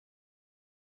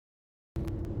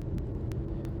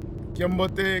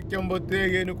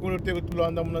Kiambote yenu kunote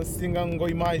kutulanda muna singa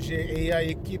Ango-Imagem e a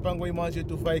equipe Ango-Imagem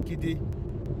tu vai kidi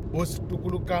bosi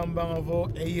tukulukamba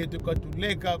ngavo eye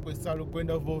tukatuleka kwesalo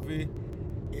kwenda vove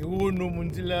e uno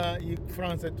mundila i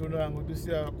France tuna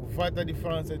ngotusia kufata di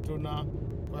France tuna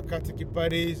wakati ki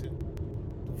Paris tu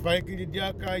vai kidi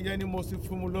diaka yani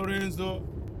mosifumu Lourenço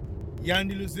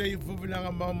yandi luzei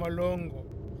vuvila mama Longo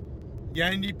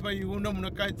yandi pa iuna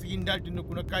munakati indatu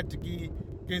nukunakati ki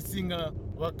kensinga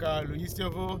wakalo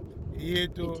isevo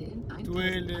yeto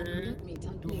tuele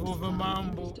tuvuva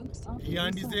mambo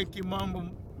yandize ki mambo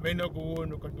mena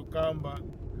kuwono katukamba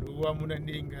luwa muna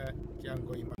ninga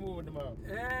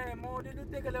Ango-Imagem mo dilu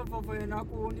tekele fofo yena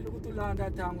ku ndilu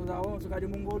kutulanda tangu za onso kadi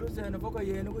mungolu sene foko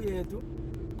yenu ku yetu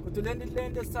kutulendi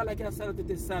lende sala kya sala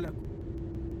tete sala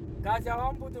kazi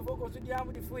awambu tufoko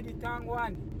sudiamu difuidi tangu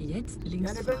wani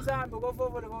yani benzambi ko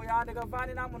fofo lego yande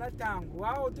kafani na muna tangu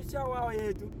wao tusha wao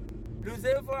yetu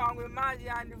luzefo Ango-Imagem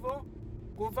yani vo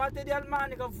kufate di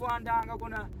almani kafuandanga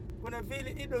kuna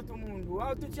vili ido tumundu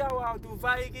wao tusha wao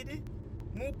tuvaikidi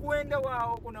mukwenda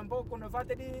wao kuna mboko kuna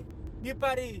fate di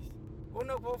Paris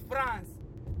kuna vo France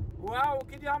wao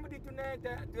kidi amu di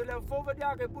tuneta tule fofo di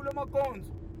ake bulo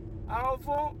makonzo ao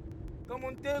vo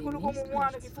kamuntekulu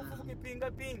kumumwana kifufu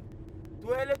kipinga pinga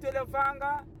tuele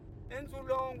vanga enzu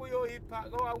longo yo ipa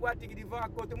go awati kidi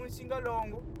vako tumunsinga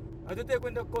longo atote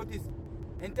kwenda kotis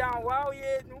entan wao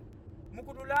yenu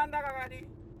mukudulanda kakadi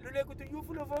lule kutu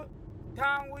yufulovo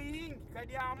tangu yingi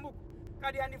kadi amu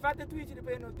kadi anifate tuichiri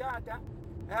peno tata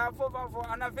fofo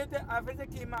avete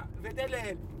kima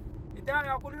vetelele entan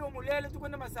yakulilo mulele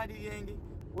tukwenda masadi yengi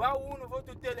wao uno vo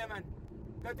tutele man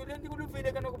katulendi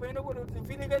kulufile kana kupendo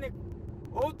kulufile kane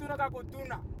otuna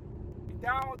kakutuna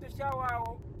entan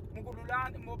otushawao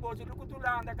mukudulanda mobozo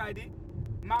lukutulanda kadi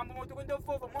mambo motukwenda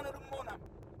fofo mono lumona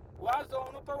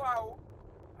wazo pa wao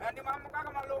andi mama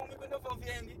kaka malongi kwenda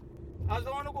fofyengi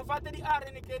azono kufata di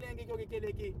are ni kelengi ko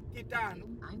keleki kitano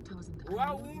 1000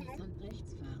 wa unu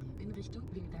rechts fahren in Richtung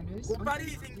Lindanus ku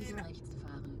Paris ingina rechts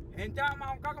fahren enta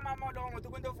mama kaka mama longo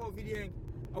tukwenda fofyengi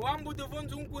awambu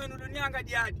tuvunzu nkwenu lunyanga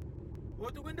diadi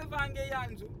wotukwenda vange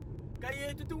yanzu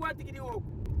kayetu tuwati kidi woko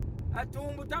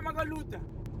atumbu tamagaluta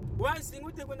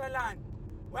wasingu tekuna lani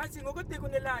wasingu ko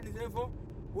tekuna lani zefo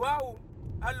wao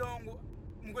alongo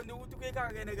mkwenda utukeka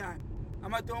kagene gani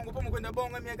amatongo po mkwenda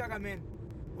bonga mieka kamene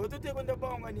otute kwenda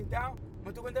bonga ni ta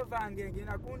matukwenda vange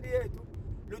ngina kundi yetu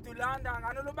lutulanda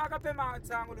ngano lubaka pe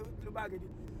matsango lubaka di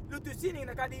lutusini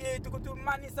na kadi yetu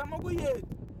kutumanisa mogo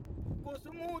yetu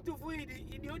kusumutu fuidi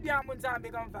idio diambo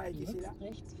nzambe kamfai kishila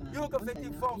yoko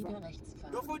feti fofa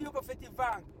dofudi yoko feti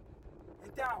vanga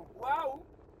então wow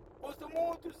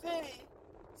kusumutu sei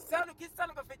salo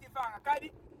kisalo ka feti vanga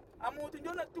kadi amutu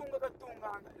ndio natunga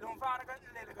katunga lomfana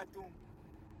kanilele katunga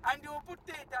andi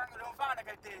oputeta lomfana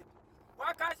katete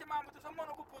wakashi mambo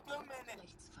tusomono kuputwe umene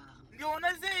ndio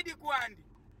na zaidi kwandi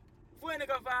fuene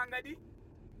kavanga di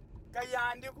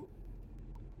kayandi ku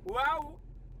wao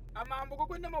amambo ko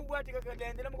kwenda mawati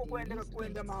kakalendela mko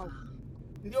kwenda mawu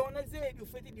ndio na zaidi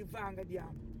ufeti divanga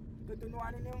diamo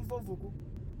katunwane ne mvovuku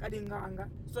kadi nganga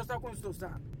sosa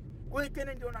kunsosa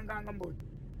kwekene ndio na nganga mboti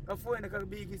kafuene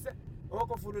kabigisa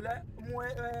oko fulula mwe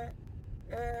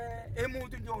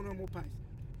emutu ndio no mupasi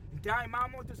ndai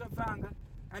mama tusafanga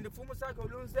andi fumu sake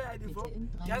ulunze adifo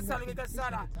jasalo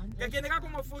kekasala kekene kako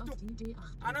mafutu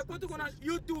anakutu kuna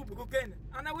YouTube kukene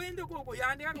ana wende koko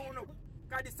yandi kako uno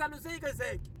kadi salo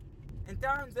zeke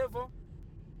entanzevo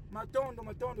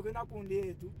matondo kena kundi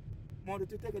yetu modo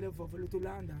tutekele fofo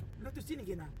lutulanda lutusini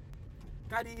kina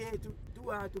kadi yetu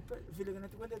tuatu vile kana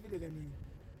tukwenda vile gani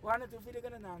wana tufile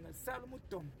kana nanga salo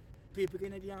mutom pepe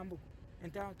kena diambo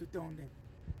entan tutonde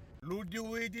ludi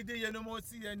wedi de yano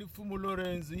mosi yani fumu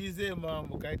Lourenço ize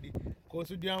mambo kadi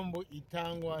kosu diambo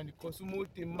itangwa ni kosu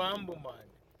muti mambo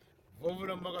mani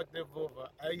vovura mbakate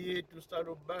vova ayetu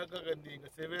staro baga kandinga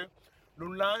seve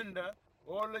lulanda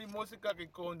ola imosi kake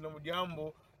kondo mu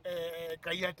diambo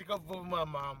kayatika vova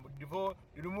mambo divo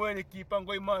dilumwene kipa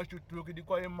Ango-Imagem tuki di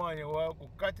kwa emanya wako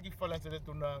kati ki falansa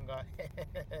tunanga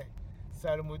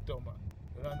salmu toma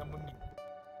lulanda muni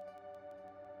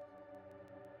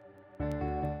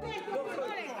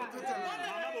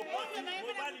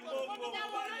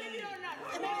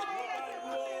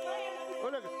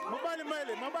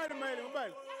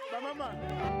mobile ba mama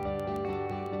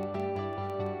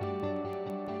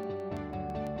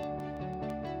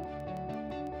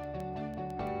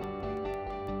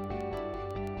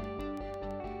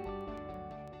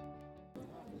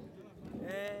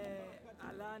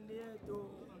alandi to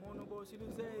mono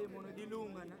bosiluze mono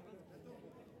dilunga na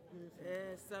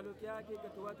salo kyake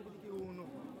katuwatu kidi uno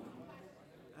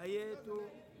ayetu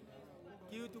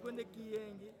kiu tukwende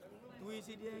kiyengi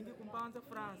tuisidiengi kumpanza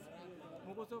France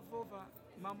mukoso fofa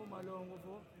mambo malongo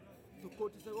fo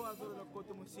tukotisa ko azoro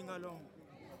kote musinga longo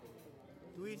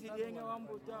tuisidiengi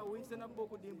wambuta wisena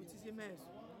boko dimbu tsisimeso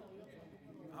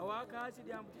awaka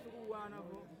asidiambu tukuwana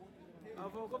fo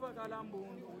avoko bakala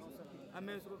mbundu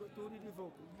ameso ko turi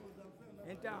divoko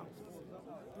então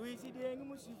tuisidiengi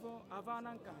musifo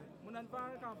avana nkana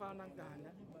munanpanga kavana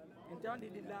nkana então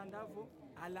didilanda fo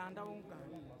alanda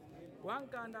wonkana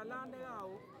wankanda alanda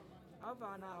yawo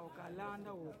avana awo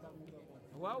kalanda wo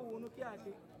wawunu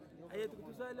kyake ayetu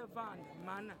kutusale vanda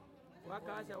mana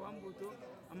wakasha wambuto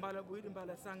ambala buidi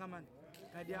mbala sangaman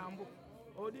kadiambu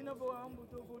odina fo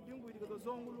wambuto fo dinguidi ko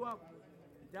zongulu wako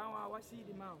dawa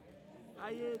wasidi mawo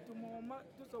ayetu moma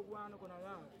tusogwana kona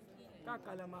yawo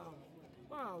kakala mawo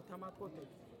wow tamakote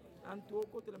antu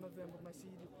kote la mavembo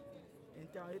masidi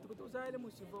então ayetu kutusale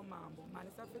musivo mambo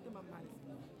mani safete mamani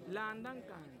landan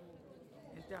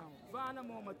então vana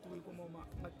moma tui como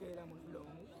makela mon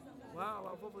longo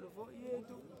wa fofo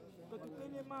yetu ko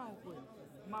tukene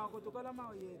mau ko tukala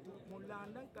mau yetu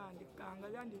mulanda kandi kanga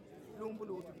yandi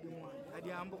lumbulu tudimwa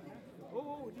kadiambo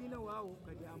dina wao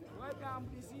kadiambo wadambu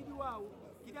disidi wao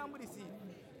kidambu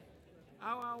disidi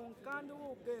awa onkanda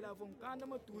wokela vonkanda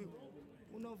matui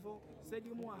unovo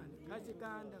sedi mwana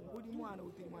kazikanda ngudi mwana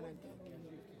utiri mwana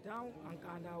então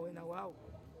ankanda wena wao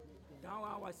então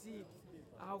awasidi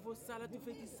avo sala tu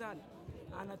feti sala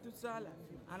ana tu sala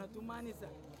ana tu manisa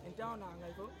então na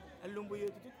ngaiko alumbu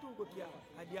yetu tutuko pia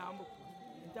adiambo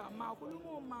então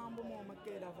makulumo mambo mo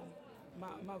makela vo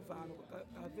mavano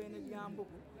kavene diambo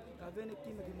kavene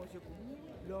kime dimosheku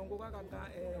longo kaka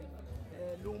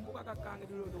lumbu kaka kanga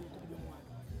dilo do tudimwa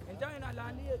então ina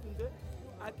landi yetu nde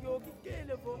akioki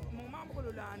kele vo mambo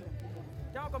kololanda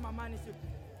tawo kama manisi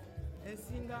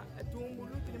ensinga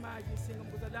atumbulu tilimaji singa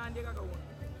mbuzalandi kaka wona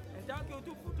então que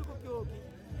tu futu ko kyoki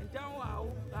então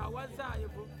awazaye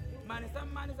vo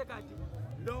mani sakati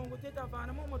longo teta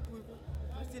vana mo matuiko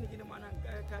musini kine mwana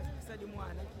kasadi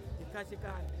mwana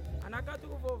ikashikana anakatu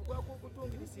ko kwa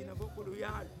kutungi disina vo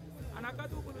kuluyalo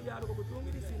anakatu kuluyalo ko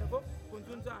kutungi disina vo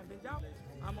kunzunzambe então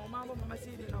amamambo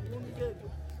mamasidi na kungi yetu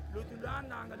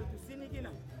lutulanda anga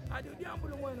lutusinikina adi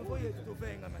diambulo mweno vo yetu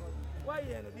tuvenga mani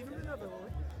wayeno diluluna vo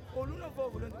oluna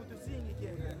vovo lento kutusingi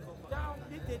kenga então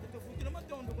ditete tufutile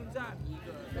matondo kunzambi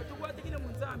tukwati kile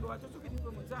munzambi watusukiti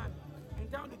kwa munzambi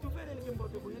então dituvele ni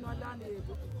kimboto kunyeno alande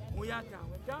yetu muyata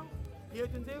então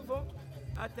yetu nzevo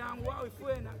atangu wao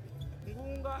ifuena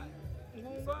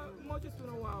ngunga mocho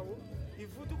tuna wao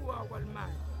ifutu kwa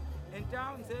almai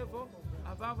então nzevo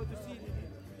avavo tusidi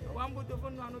wambu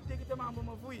tofono anotekite mambo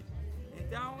mavuiti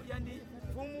então yandi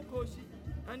fumu koshi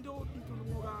ando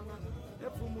itulunganga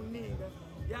efumu ninga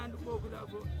yandu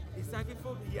kokulavo isaki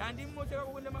fobi yandi mocheka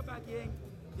kunde mabaki yengi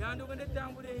yandu kunde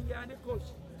tambule yengi yandi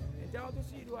koshi então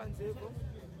tusidi wanzeko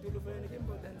tulufene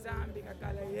kimboda nzambi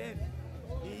kakala yenu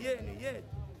yenu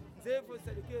nzefo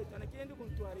saliketu anakendi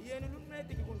kuntwari yenu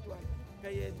lunete kikuntwari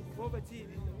kayetu kuvoba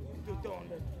tili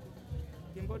tutonda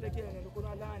kimboda kene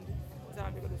lukuna landi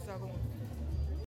nzambi kalusako